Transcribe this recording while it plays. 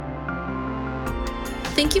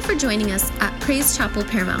Thank you for joining us at Praise Chapel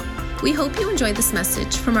Paramount. We hope you enjoyed this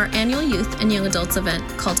message from our annual youth and young adults event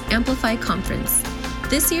called Amplify Conference.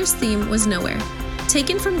 This year's theme was Nowhere.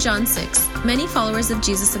 Taken from John 6, many followers of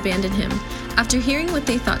Jesus abandoned him after hearing what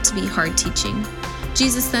they thought to be hard teaching.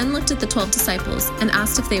 Jesus then looked at the 12 disciples and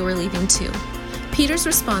asked if they were leaving too. Peter's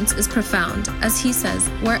response is profound as he says,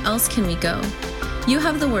 "Where else can we go? You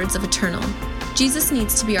have the words of eternal." Jesus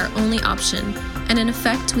needs to be our only option, and in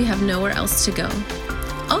effect, we have nowhere else to go.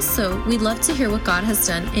 Also, we'd love to hear what God has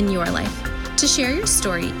done in your life. To share your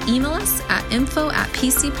story, email us at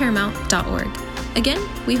info@pcparamount.org.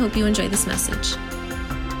 Again, we hope you enjoy this message.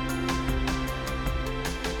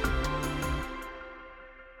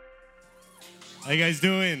 How you guys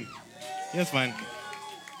doing? Yes, fine.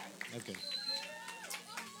 Okay.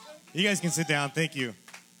 You guys can sit down. Thank you.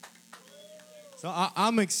 So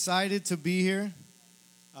I'm excited to be here.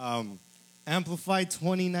 Amplify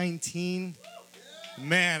 2019.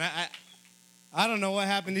 Man, I don't know what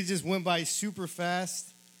happened. It just went by super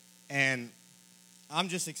fast, and I'm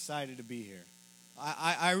just excited to be here.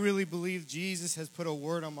 I really believe Jesus has put a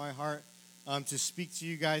word on my heart to speak to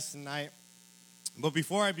you guys tonight. But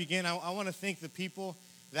before I begin, I want to thank the people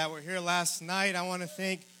that were here last night. I want to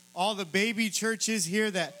thank all the baby churches here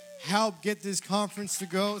that helped get this conference to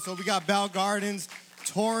go. So we got Bell Gardens,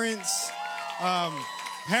 Torrance,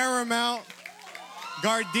 Paramount,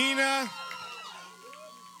 Gardena.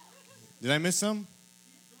 Did I miss some?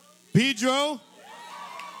 Pedro?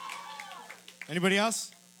 Anybody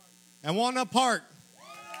else? And Walnut Park.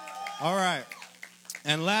 All right.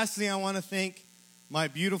 And lastly, I want to thank my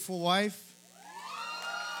beautiful wife.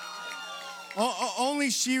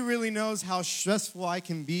 Only she really knows how stressful I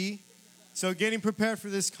can be. So getting prepared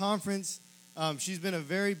for this conference, she's been a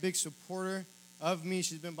very big supporter of me.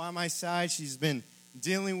 She's been by my side. She's been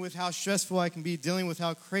dealing with how stressful I can be, dealing with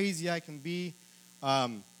how crazy I can be.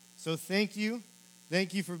 So thank you.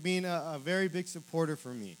 Thank you for being a very big supporter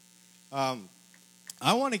for me. I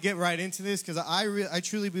want to get right into this because I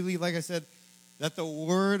truly believe, like I said, that the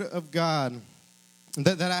Word of God,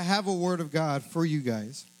 that I have a Word of God for you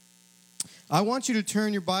guys. I want you to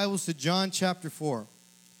turn your Bibles to John chapter 4.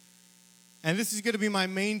 And this is going to be my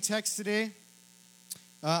main text today.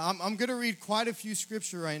 I'm going to read quite a few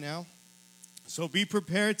scripture right now. So be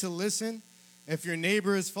prepared to listen. If your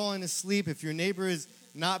neighbor is falling asleep, if your neighbor is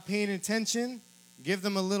not paying attention, give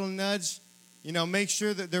them a little nudge. You know, make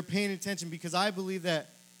sure that they're paying attention because I believe that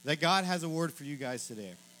God has a word for you guys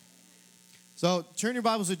today. So turn your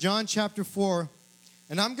Bibles to John chapter 4.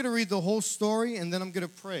 And I'm going to read the whole story and then I'm going to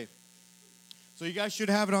pray. So you guys should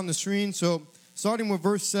have it on the screen. So starting with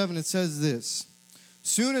verse 7, it says this.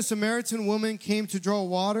 Soon a Samaritan woman came to draw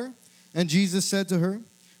water, and Jesus said to her,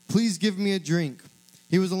 "Please give me a drink."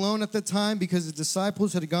 He was alone at the time because the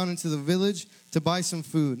disciples had gone into the village to buy some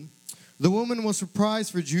food. The woman was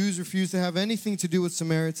surprised, for Jews refused to have anything to do with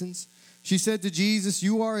Samaritans. She said to Jesus,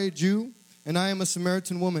 "You are a Jew, and I am a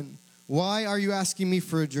Samaritan woman. Why are you asking me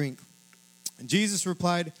for a drink?" And Jesus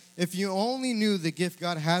replied, "If you only knew the gift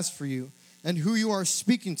God has for you, and who you are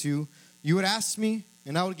speaking to, you would ask me,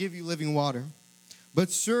 and I would give you living water.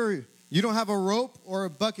 But sir, you don't have a rope or a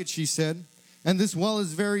bucket," she said, "and this well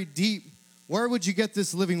is very deep. Where would you get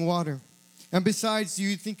this living water? And besides, do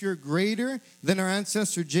you think you're greater than our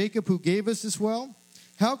ancestor Jacob, who gave us this well?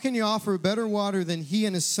 How can you offer better water than he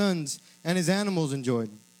and his sons and his animals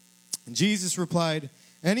enjoyed?" And Jesus replied,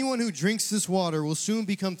 "Anyone who drinks this water will soon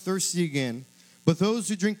become thirsty again, but those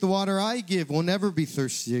who drink the water I give will never be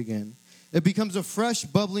thirsty again. It becomes a fresh,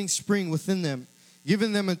 bubbling spring within them,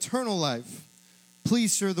 giving them eternal life."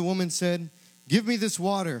 "Please, sir," the woman said, "give me this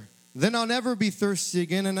water. Then I'll never be thirsty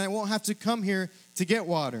again, and I won't have to come here to get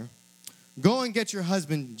water." "Go and get your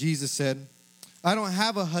husband," Jesus said. "I don't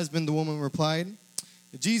have a husband," the woman replied.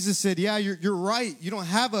 Jesus said, "Yeah, you're right. You don't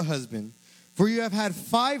have a husband. For you have had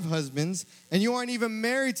 5 husbands, and you aren't even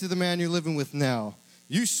married to the man you're living with now.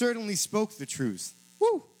 You certainly spoke the truth."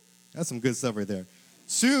 Woo! That's some good stuff right there.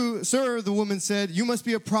 "Sir," the woman said, "you must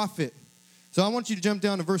be a prophet." So I want you to jump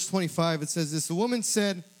down to verse 25. It says this. The woman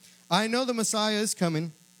said, "I know the Messiah is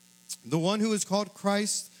coming, the one who is called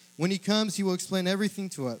Christ. When he comes, he will explain everything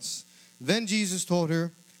to us." Then Jesus told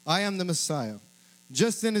her, "I am the Messiah."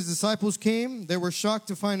 Just then his disciples came. They were shocked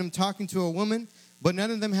to find him talking to a woman, but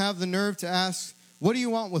none of them have the nerve to ask, "What do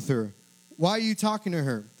you want with her? Why are you talking to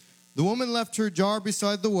her?" The woman left her jar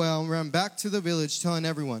beside the well and ran back to the village, telling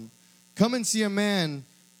everyone, "Come and see a man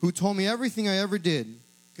who told me everything I ever did.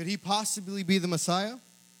 Could he possibly be the Messiah?"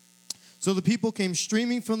 So the people came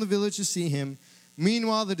streaming from the village to see him.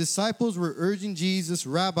 Meanwhile, the disciples were urging Jesus,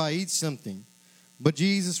 "Rabbi, eat something." But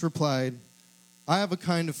Jesus replied, "I have a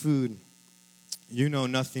kind of food you know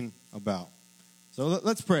nothing about. So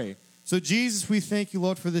let's pray. So Jesus, we thank you,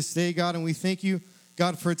 Lord, for this day, God, and we thank you,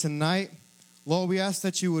 God, for tonight. Lord, we ask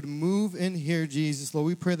that you would move in here, Jesus. Lord,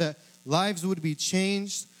 we pray that lives would be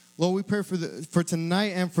changed. Lord, we pray for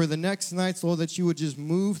tonight and for the next nights, Lord, that you would just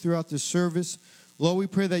move throughout the service. Lord, we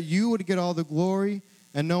pray that you would get all the glory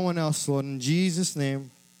and no one else, Lord. In Jesus'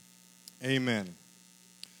 name, amen.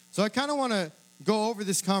 So I kind of want to go over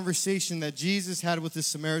this conversation that Jesus had with this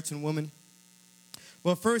Samaritan woman.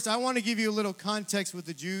 But first, I want to give you a little context with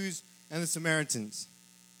the Jews and the Samaritans.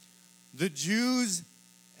 The Jews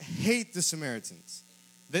hate the Samaritans.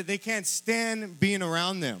 They can't stand being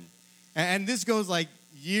around them. And this goes like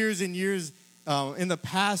years and years in the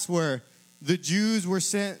past, where the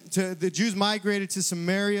Jews migrated to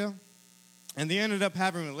Samaria, and they ended up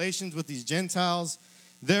having relations with these Gentiles,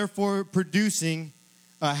 therefore producing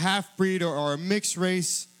a half-breed or a mixed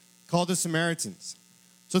race called the Samaritans.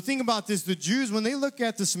 So think about this. The Jews, when they look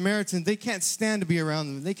at the Samaritans, they can't stand to be around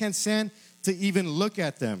them. They can't stand to even look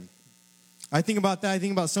at them. I think about that. I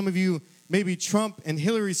think about some of you, maybe Trump and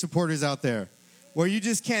Hillary supporters out there, where you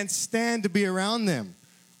just can't stand to be around them.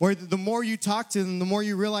 Where the more you talk to them, the more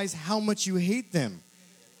you realize how much you hate them.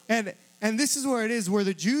 And this is where it is, where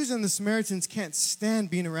the Jews and the Samaritans can't stand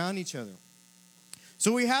being around each other.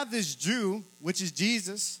 So we have this Jew, which is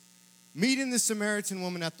Jesus, meeting the Samaritan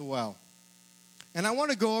woman at the well. And I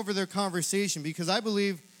want to go over their conversation because I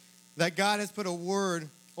believe that God has put a word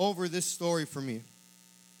over this story for me.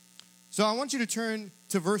 So I want you to turn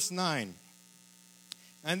to verse 9.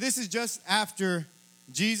 And this is just after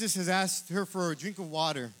Jesus has asked her for a drink of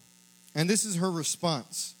water. And this is her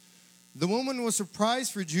response. The woman was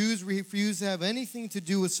surprised, for Jews refused to have anything to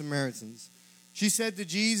do with Samaritans. She said to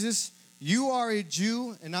Jesus, "You are a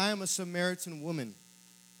Jew and I am a Samaritan woman.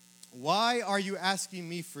 Why are you asking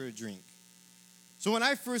me for a drink?" So when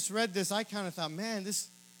I first read this, I kind of thought, man, this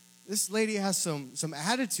lady has some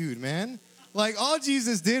attitude, man. Like, all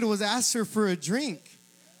Jesus did was ask her for a drink,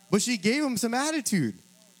 but she gave him some attitude.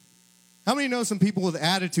 How many know some people with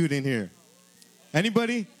attitude in here?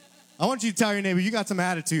 Anybody? I want you to tell your neighbor, you got some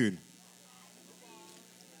attitude.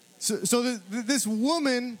 So this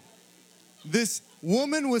woman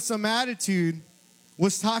with some attitude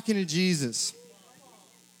was talking to Jesus.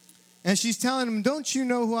 And she's telling him, "Don't you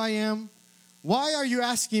know who I am? Why are you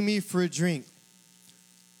asking me for a drink?"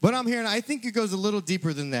 But I'm here, and I think it goes a little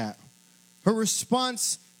deeper than that. Her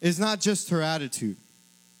response is not just her attitude.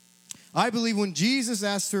 I believe when Jesus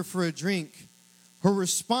asked her for a drink, her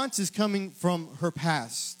response is coming from her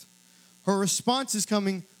past. Her response is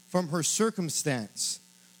coming from her circumstance.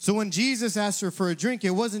 So when Jesus asked her for a drink, it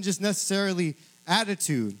wasn't just necessarily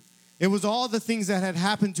attitude. It was all the things that had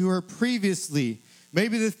happened to her previously.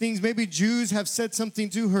 Maybe Jews have said something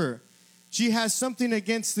to her. She has something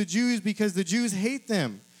against the Jews because the Jews hate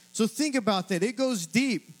them. So think about that. It goes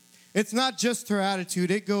deep. It's not just her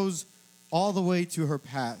attitude. It goes all the way to her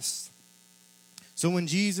past. So when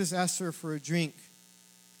Jesus asked her for a drink,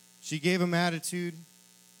 she gave him attitude.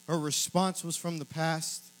 Her response was from the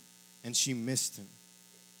past, and she missed him.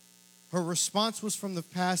 Her response was from the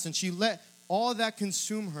past, and she let all that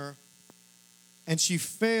consume her, and she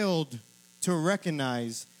failed to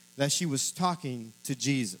recognize that she was talking to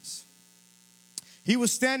Jesus. He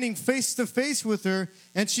was standing face to face with her,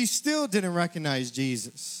 and she still didn't recognize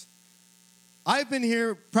Jesus. I've been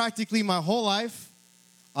here practically my whole life.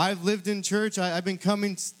 I've lived in church. I've been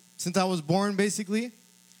coming since I was born, basically.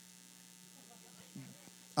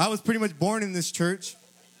 I was pretty much born in this church.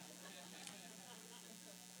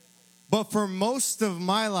 But for most of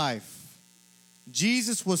my life,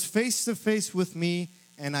 Jesus was face to face with me,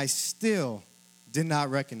 and I still did not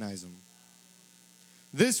recognize him.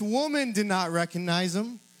 This woman did not recognize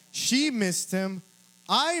him. She missed him.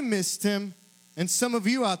 I missed him. And some of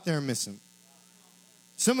you out there miss him.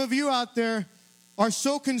 Some of you out there are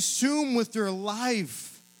so consumed with your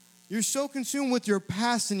life. You're so consumed with your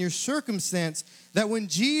past and your circumstance that when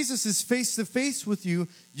Jesus is face to face with you,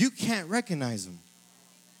 you can't recognize him.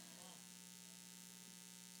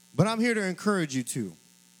 But I'm here to encourage you too.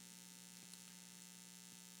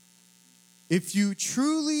 If you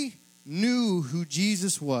truly knew who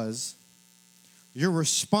Jesus was, your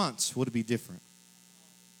response would be different.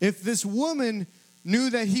 If this woman knew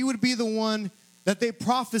that he would be the one that they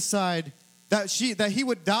prophesied that he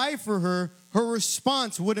would die for her, her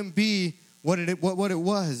response wouldn't be what it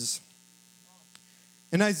was.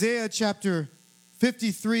 In Isaiah chapter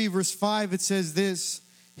 53, verse 5, it says this: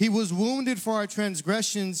 "He was wounded for our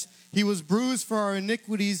transgressions, he was bruised for our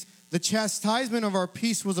iniquities, the chastisement of our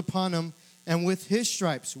peace was upon him, and with his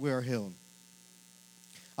stripes we are healed."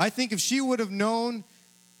 I think if she would have known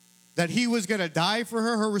that he was going to die for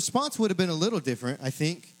her, her response would have been a little different, I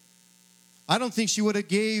think. I don't think she would have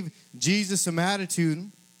gave Jesus some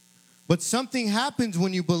attitude. But something happens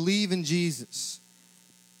when you believe in Jesus.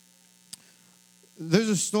 There's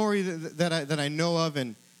a story that I know of,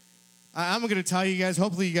 and I'm going to tell you guys.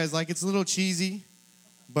 Hopefully you guys like it. It's a little cheesy,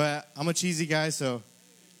 but I'm a cheesy guy, so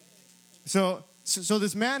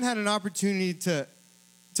this man had an opportunity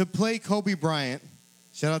to play Kobe Bryant.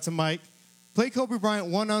 Shout out to Mike. Play Kobe Bryant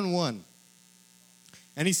one-on-one.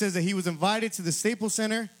 And he says that he was invited to the Staples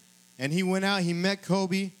Center, and he went out, he met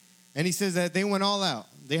Kobe, and he says that they went all out.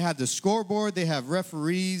 They had the scoreboard, they have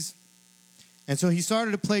referees. And so he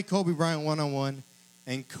started to play Kobe Bryant one-on-one,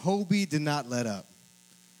 and Kobe did not let up.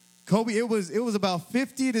 Kobe, it was about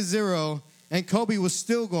 50-0, and Kobe was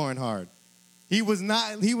still going hard. He was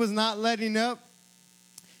not letting up.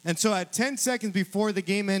 And so at 10 seconds before the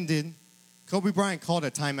game ended, Kobe Bryant called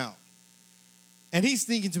a timeout. And he's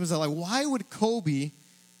thinking to himself, like, why would Kobe,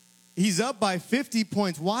 he's up by 50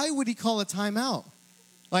 points, why would he call a timeout?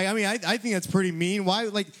 Like, I mean, I think that's pretty mean. Why?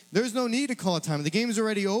 Like, there's no need to call a timeout. The game's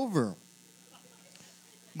already over.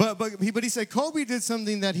 But he said Kobe did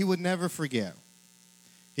something that he would never forget.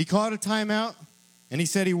 He called a timeout, and he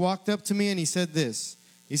said he walked up to me and he said this.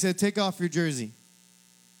 He said, take off your jersey.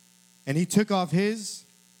 And he took off his,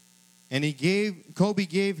 and Kobe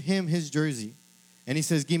gave him his jersey. And he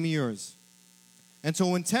says, give me yours. And so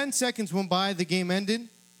when 10 seconds went by, the game ended,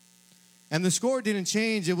 and the score didn't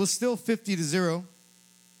change. It was still 50-0.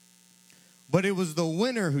 But it was the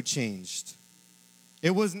winner who changed.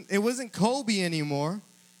 It wasn't Kobe anymore.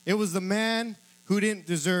 It was the man who didn't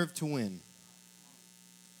deserve to win.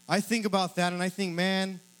 I think about that and I think,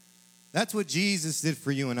 man, that's what Jesus did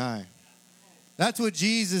for you and I. That's what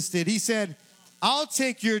Jesus did. He said, I'll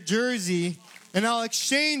take your jersey and I'll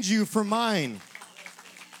exchange you for mine.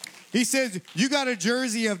 He says, you got a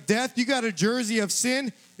jersey of death. You got a jersey of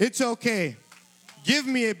sin. It's okay. Give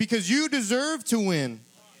me it because you deserve to win.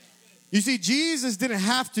 You see, Jesus didn't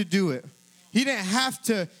have to do it. He didn't have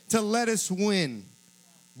to let us win.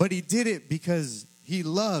 But he did it because he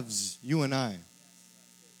loves you and I.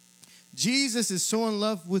 Jesus is so in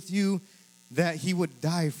love with you that he would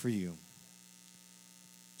die for you.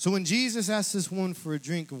 So when Jesus asked this woman for a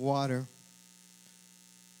drink of water,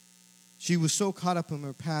 she was so caught up in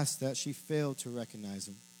her past that she failed to recognize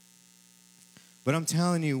him. But I'm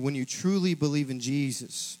telling you, when you truly believe in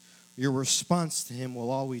Jesus, your response to him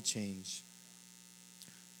will always change.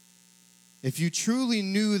 If you truly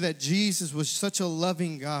knew that Jesus was such a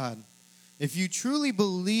loving God, if you truly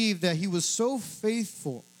believed that he was so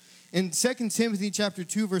faithful, in 2 Timothy chapter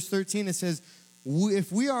 2, verse 13, it says,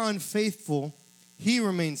 if we are unfaithful, he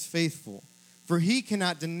remains faithful, for he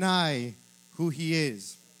cannot deny who he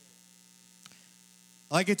is.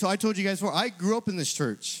 Like I told you guys before, I grew up in this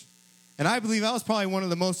church, and I believe I was probably one of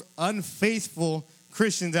the most unfaithful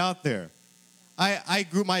Christians out there.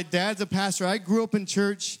 My dad's a pastor. I grew up in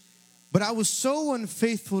church, but I was so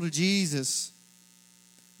unfaithful to Jesus.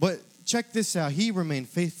 But check this out. He remained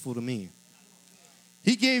faithful to me.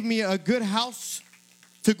 He gave me a good house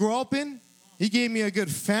to grow up in. He gave me a good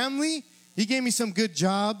family. He gave me some good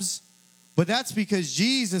jobs. But that's because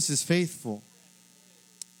Jesus is faithful,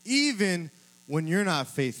 even when you're not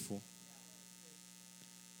faithful.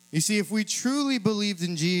 You see, if we truly believed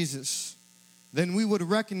in Jesus, then we would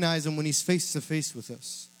recognize him when he's face to face with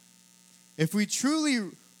us. If we truly,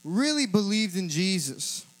 really believed in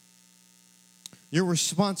Jesus, your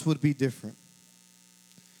response would be different.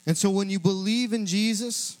 And so when you believe in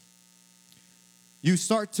Jesus, you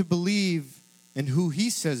start to believe in who he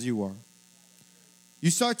says you are. You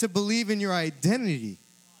start to believe in your identity.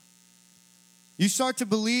 You start to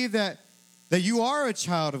believe that you are a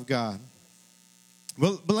child of God.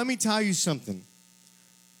 But let me tell you something.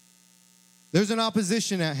 There's an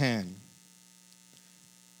opposition at hand.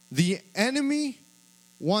 The enemy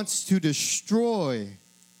wants to destroy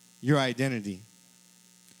your identity.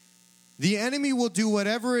 The enemy will do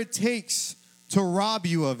whatever it takes to rob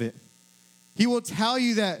you of it. He will tell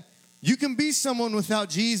you that you can be someone without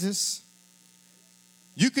Jesus.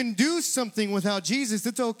 You can do something without Jesus.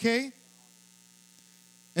 It's okay.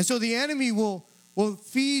 And so the enemy will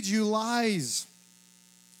feed you lies.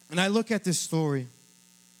 And I look at this story,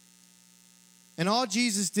 and all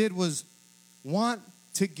Jesus did was want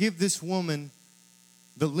to give this woman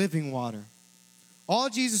the living water. All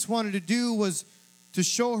Jesus wanted to do was to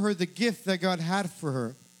show her the gift that God had for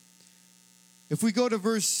her. If we go to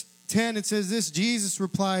verse 10, it says this, Jesus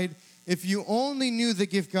replied, if you only knew the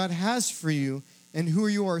gift God has for you and who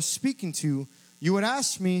you are speaking to, you would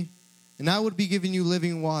ask me, and I would be giving you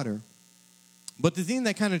living water. But the thing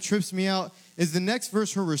that kind of trips me out is the next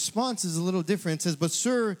verse, her response is a little different. It says, "But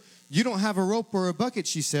sir, you don't have a rope or a bucket,"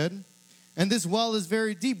 she said, "and this well is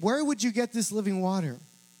very deep. Where would you get this living water?"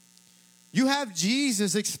 You have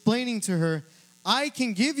Jesus explaining to her, "I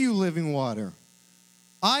can give you living water.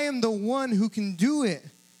 I am the one who can do it."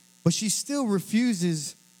 But she still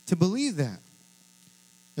refuses to believe that.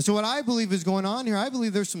 And so what I believe is going on here, I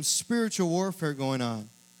believe there's some spiritual warfare going on.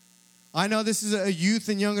 I know this is a youth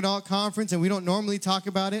and young adult conference, and we don't normally talk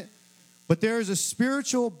about it, but there is a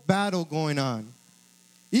spiritual battle going on.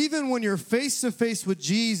 Even when you're face to face with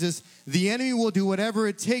Jesus, the enemy will do whatever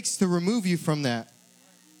it takes to remove you from that.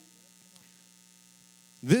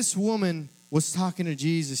 This woman was talking to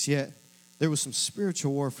Jesus, yet there was some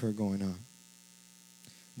spiritual warfare going on.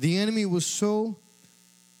 The enemy was so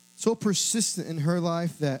persistent in her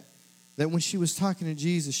life that when she was talking to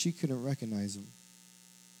Jesus, she couldn't recognize him.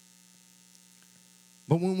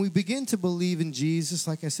 But when we begin to believe in Jesus,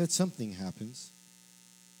 like I said, something happens.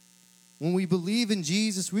 When we believe in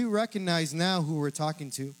Jesus, we recognize now who we're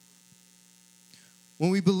talking to. When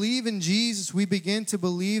we believe in Jesus, we begin to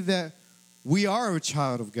believe that we are a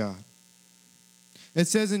child of God. It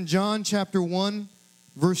says in John chapter 1,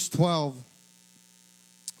 verse 12,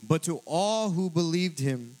 "But to all who believed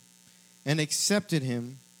him and accepted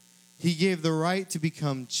him, he gave the right to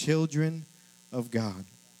become children of God."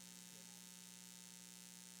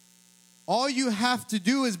 All you have to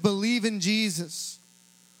do is believe in Jesus.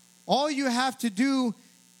 All you have to do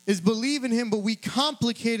is believe in him, but we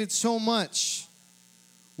complicate it so much.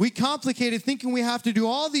 We complicate it thinking we have to do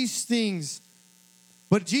all these things.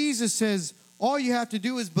 But Jesus says, all you have to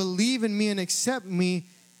do is believe in me and accept me,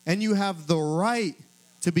 and you have the right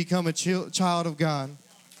to become a child of God.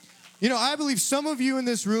 You know, I believe some of you in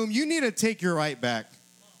this room, you need to take your right back.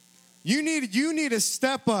 You need to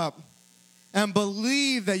step up and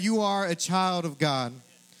believe that you are a child of God.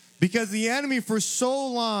 Because the enemy for so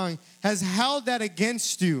long has held that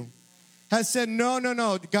against you. Has said,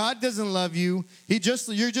 no, God doesn't love you. You're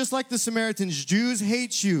just like the Samaritans. Jews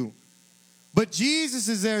hate you. But Jesus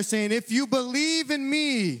is there saying, if you believe in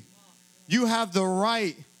me, you have the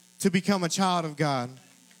right to become a child of God.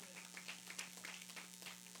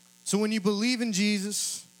 So when you believe in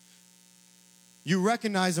Jesus, you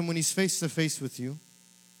recognize him when he's face to face with you.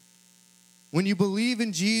 When you believe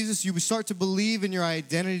in Jesus, you start to believe in your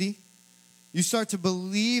identity. You start to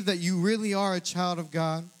believe that you really are a child of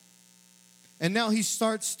God. And now he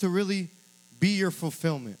starts to really be your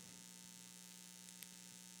fulfillment.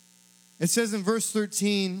 It says in verse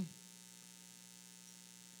 13,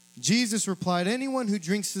 Jesus replied, "Anyone who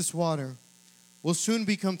drinks this water will soon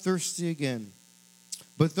become thirsty again.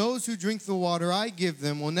 But those who drink the water I give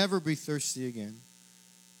them will never be thirsty again.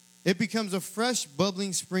 It becomes a fresh,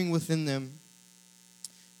 bubbling spring within them,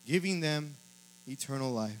 giving them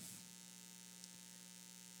eternal life."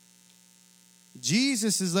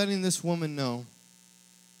 Jesus is letting this woman know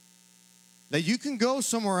that you can go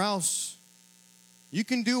somewhere else. You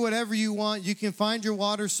can do whatever you want. You can find your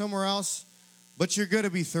water somewhere else, but you're going to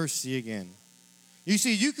be thirsty again. You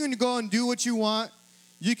see, you can go and do what you want.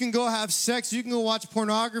 You can go have sex. You can go watch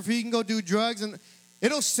pornography. You can go do drugs, and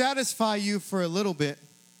it'll satisfy you for a little bit.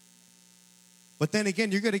 But then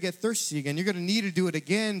again, you're going to get thirsty again. You're going to need to do it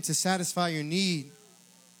again to satisfy your need.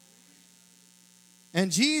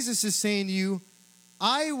 And Jesus is saying to you,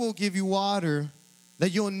 I will give you water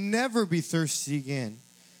that you'll never be thirsty again.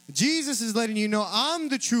 Jesus is letting you know, I'm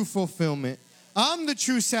the true fulfillment. I'm the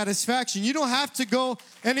true satisfaction. You don't have to go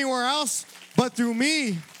anywhere else but through me.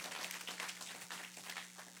 It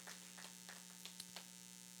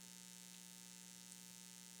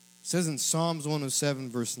says in Psalms 107,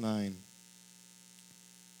 verse 9.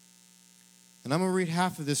 And I'm going to read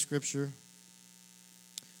half of this scripture.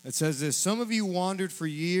 It says this: "Some of you wandered for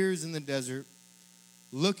years in the desert,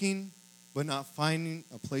 looking but not finding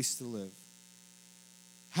a place to live.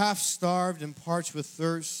 Half starved and parched with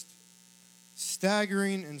thirst,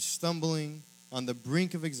 staggering and stumbling on the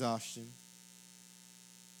brink of exhaustion."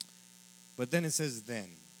 But then it says,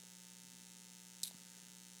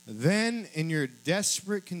 Then in your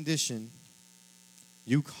desperate condition,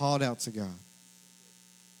 you called out to God.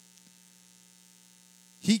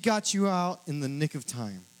 He got you out in the nick of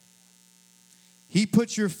time. He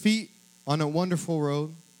put your feet on a wonderful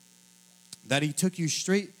road, that he took you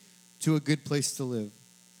straight to a good place to live.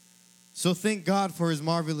 So thank God for his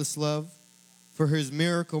marvelous love, for his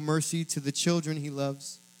miracle mercy to the children he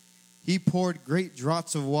loves. He poured great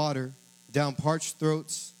draughts of water down parched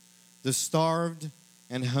throats. The starved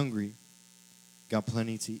and hungry got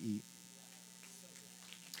plenty to eat.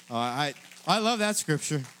 I love that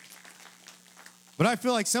scripture. But I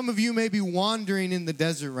feel like some of you may be wandering in the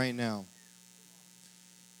desert right now.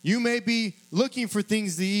 You may be looking for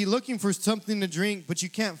things to eat, looking for something to drink, but you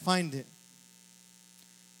can't find it.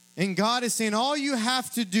 And God is saying, all you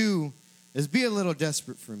have to do is be a little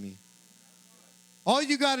desperate for me. All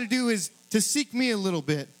you got to do is to seek me a little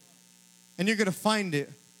bit, and you're going to find it.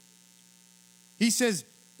 He says,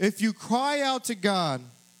 if you cry out to God,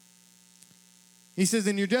 he says,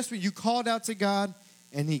 and you're desperate, you called out to God,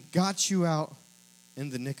 and he got you out in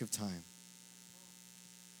the nick of time.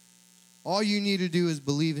 All you need to do is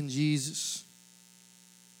believe in Jesus.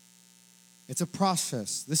 It's a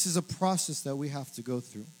process. This is a process that we have to go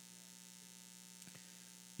through.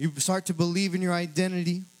 You start to believe in your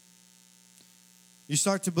identity. You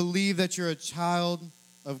start to believe that you're a child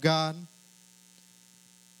of God.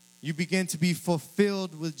 You begin to be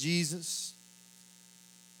fulfilled with Jesus.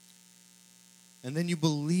 And then you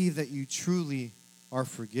believe that you truly are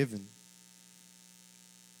forgiven.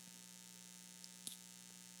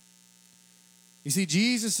 You see,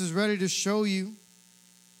 Jesus is ready to show you.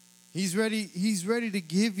 He's ready to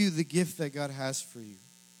give you the gift that God has for you.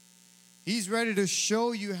 He's ready to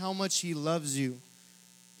show you how much he loves you.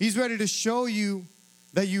 He's ready to show you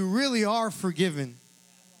that you really are forgiven.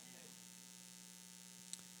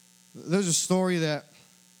 There's a story that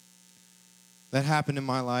happened in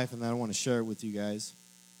my life, and I want to share it with you guys.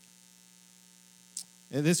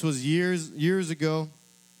 And this was years ago.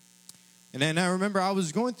 And then I remember I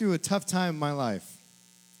was going through a tough time in my life.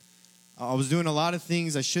 I was doing a lot of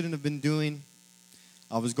things I shouldn't have been doing.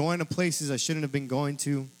 I was going to places I shouldn't have been going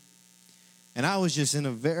to. And I was just in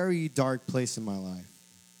a very dark place in my life.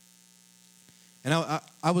 And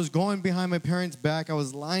I was going behind my parents' back. I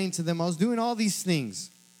was lying to them. I was doing all these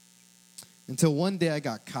things. Until one day I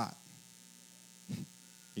got caught.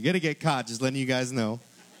 You're going to get caught, just letting you guys know.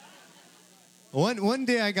 One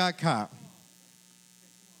day I got caught.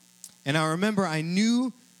 And I remember I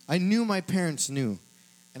knew my parents knew.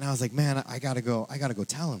 And I was like, man, I gotta go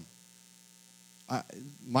tell them.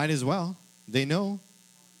 Might as well. They know.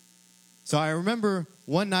 So I remember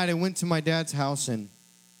one night I went to my dad's house, and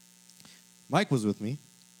Mike was with me.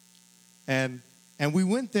 And we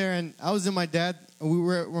went there, and we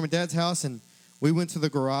were at my dad's house, and we went to the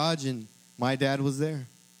garage, and my dad was there.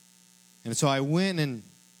 And so I went, and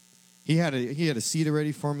he had a seat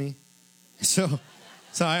already for me. So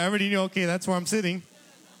I already knew, okay, that's where I'm sitting.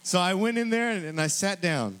 So I went in there and I sat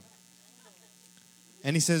down.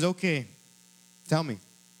 And he says, okay, tell me.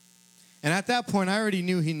 And at that point, I already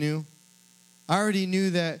knew he knew. I already knew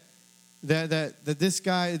that this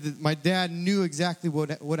guy, that my dad knew exactly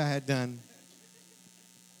what I had done.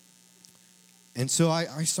 And so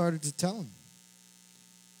I started to tell him.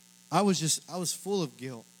 I was full of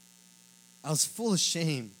guilt. I was full of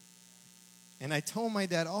shame. And I told my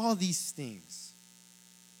dad all these things.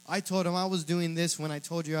 I told him I was doing this when I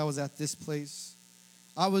told you I was at this place.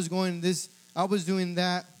 I was going this, I was doing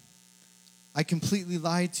that. I completely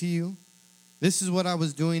lied to you. This is what I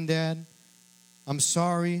was doing, Dad. I'm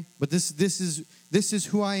sorry, but this is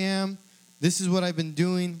who I am. This is what I've been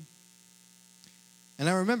doing. And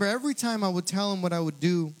I remember every time I would tell him what I would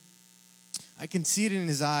do, I can see it in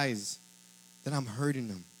his eyes that I'm hurting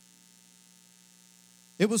him.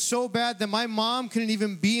 It was so bad that my mom couldn't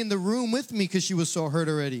even be in the room with me because she was so hurt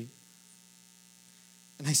already.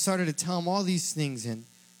 And I started to tell him all these things, and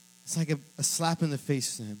it's like a slap in the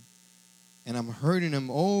face to him. And I'm hurting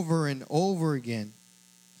him over and over again.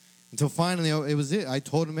 Until finally, it was it. I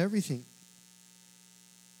told him everything.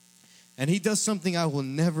 And he does something I will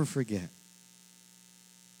never forget.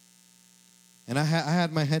 And I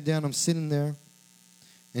had my head down. I'm sitting there.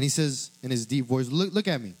 And he says in his deep voice, look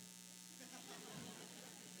at me.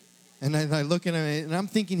 And I look at him, and I'm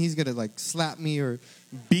thinking he's going to like slap me or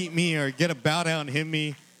beat me or get a bow down and hit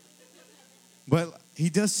me. But he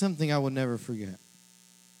does something I will never forget.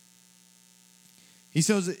 He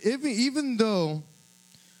says, even though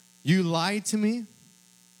you lied to me,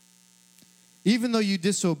 even though you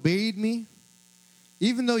disobeyed me,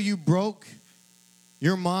 even though you broke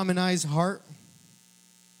your mom and I's heart,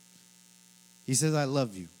 he says, I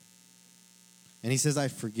love you. And he says, I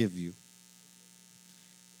forgive you.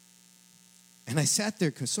 And I sat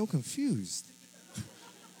there so confused.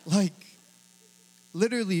 Like,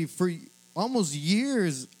 literally, for almost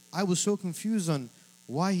years, I was so confused on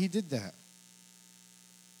why he did that.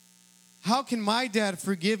 How can my dad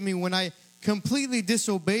forgive me when I completely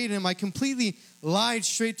disobeyed him? I completely lied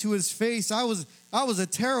straight to his face. I was a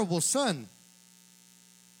terrible son.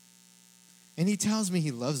 And he tells me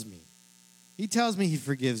he loves me. He tells me he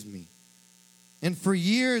forgives me. And for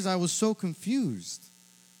years, I was so confused.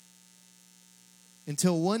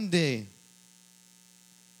 Until one day,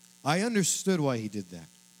 I understood why he did that.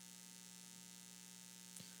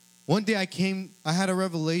 One day I had a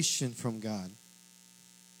revelation from God.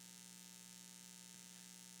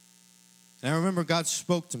 And I remember God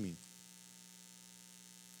spoke to me.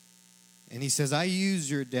 And he says, I use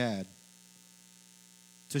your dad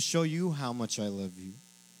to show you how much I love you.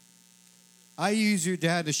 I use your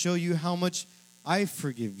dad to show you how much I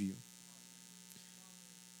forgive you.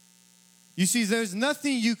 You see, there's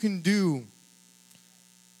nothing you can do.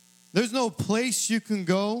 There's no place you can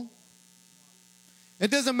go. It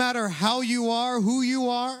doesn't matter how you are, who you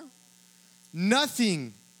are.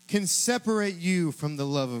 Nothing can separate you from the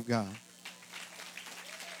love of God.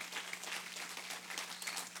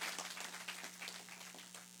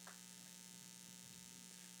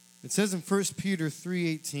 It says in 1 Peter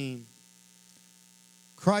 3:18,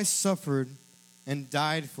 Christ suffered and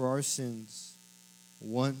died for our sins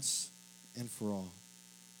once and for all.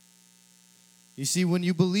 You see, when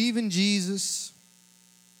you believe in Jesus,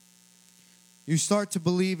 you start to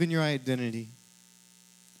believe in your identity.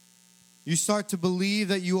 You start to believe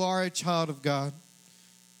that you are a child of God.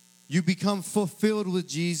 You become fulfilled with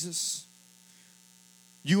Jesus.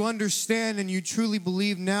 You understand and you truly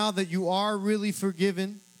believe now that you are really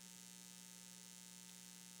forgiven.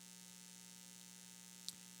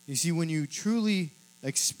 You see, when you truly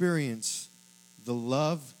experience the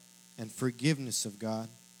love and forgiveness of God,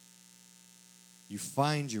 you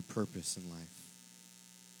find your purpose in life.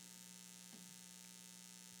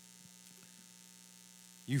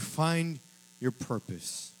 You find your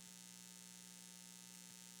purpose.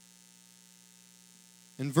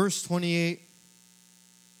 In verse 28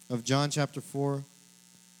 of John chapter 4,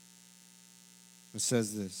 it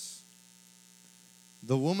says this.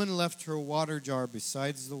 The woman left her water jar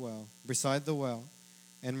beside the well,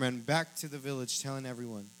 and ran back to the village telling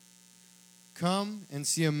everyone, come and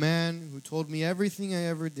see a man who told me everything I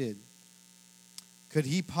ever did. Could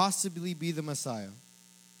he possibly be the Messiah?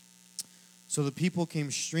 So the people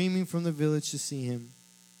came streaming from the village to see him.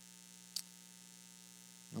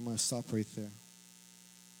 I'm going to stop right there.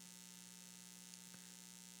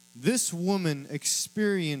 This woman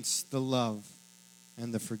experienced the love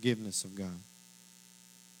and the forgiveness of God.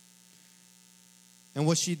 And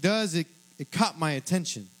what she does, it caught my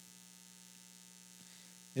attention.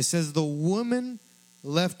 It says, the woman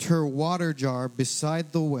left her water jar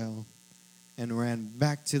beside the well and ran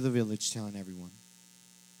back to the village telling everyone.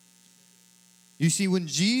 You see, when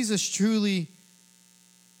Jesus truly,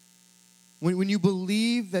 when you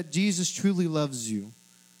believe that Jesus truly loves you,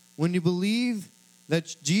 when you believe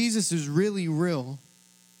that Jesus is really real,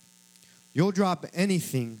 you'll drop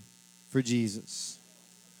anything for Jesus.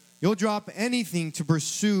 You'll drop anything to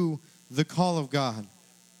pursue the call of God.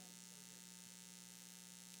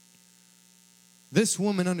 This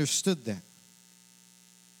woman understood that.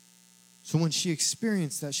 So when she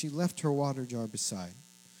experienced that, she left her water jar beside.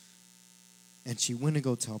 And she went to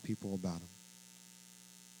go tell people about him.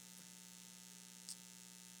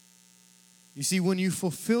 You see, when you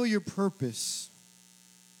fulfill your purpose,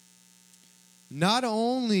 not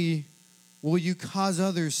only will you cause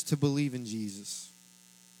others to believe in Jesus,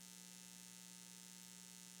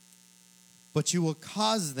 but you will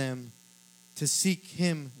cause them to seek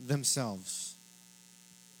him themselves.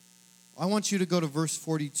 I want you to go to verse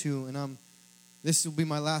 42, and this will be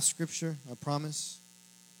my last scripture, I promise.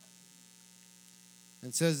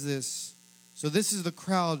 It says this. So this is the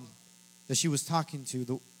crowd that she was talking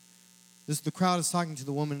to. The crowd is talking to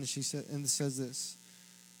the woman, and it says this.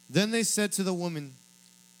 Then they said to the woman,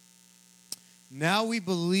 now we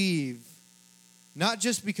believe, not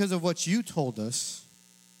just because of what you told us,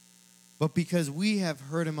 but because we have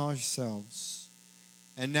heard him ourselves.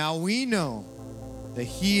 And now we know that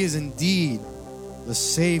he is indeed the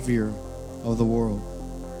Savior of the world.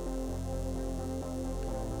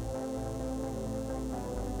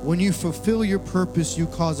 When you fulfill your purpose, you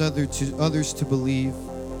cause others to believe,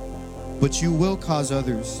 but you will cause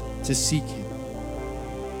others to seek him.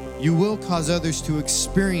 You will cause others to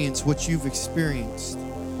experience what you've experienced.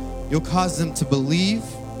 You'll cause them to believe.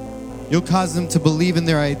 You'll cause them to believe in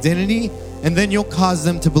their identity, and then you'll cause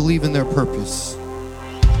them to believe in their purpose.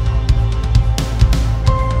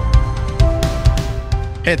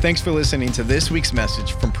 Hey, thanks for listening to this week's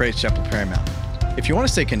message from Praise Chapel Paramount. If you want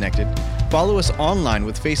to stay connected, follow us online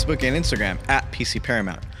with Facebook and Instagram at PC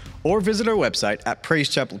Paramount, or visit our website at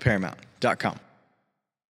praisechapelparamount.com.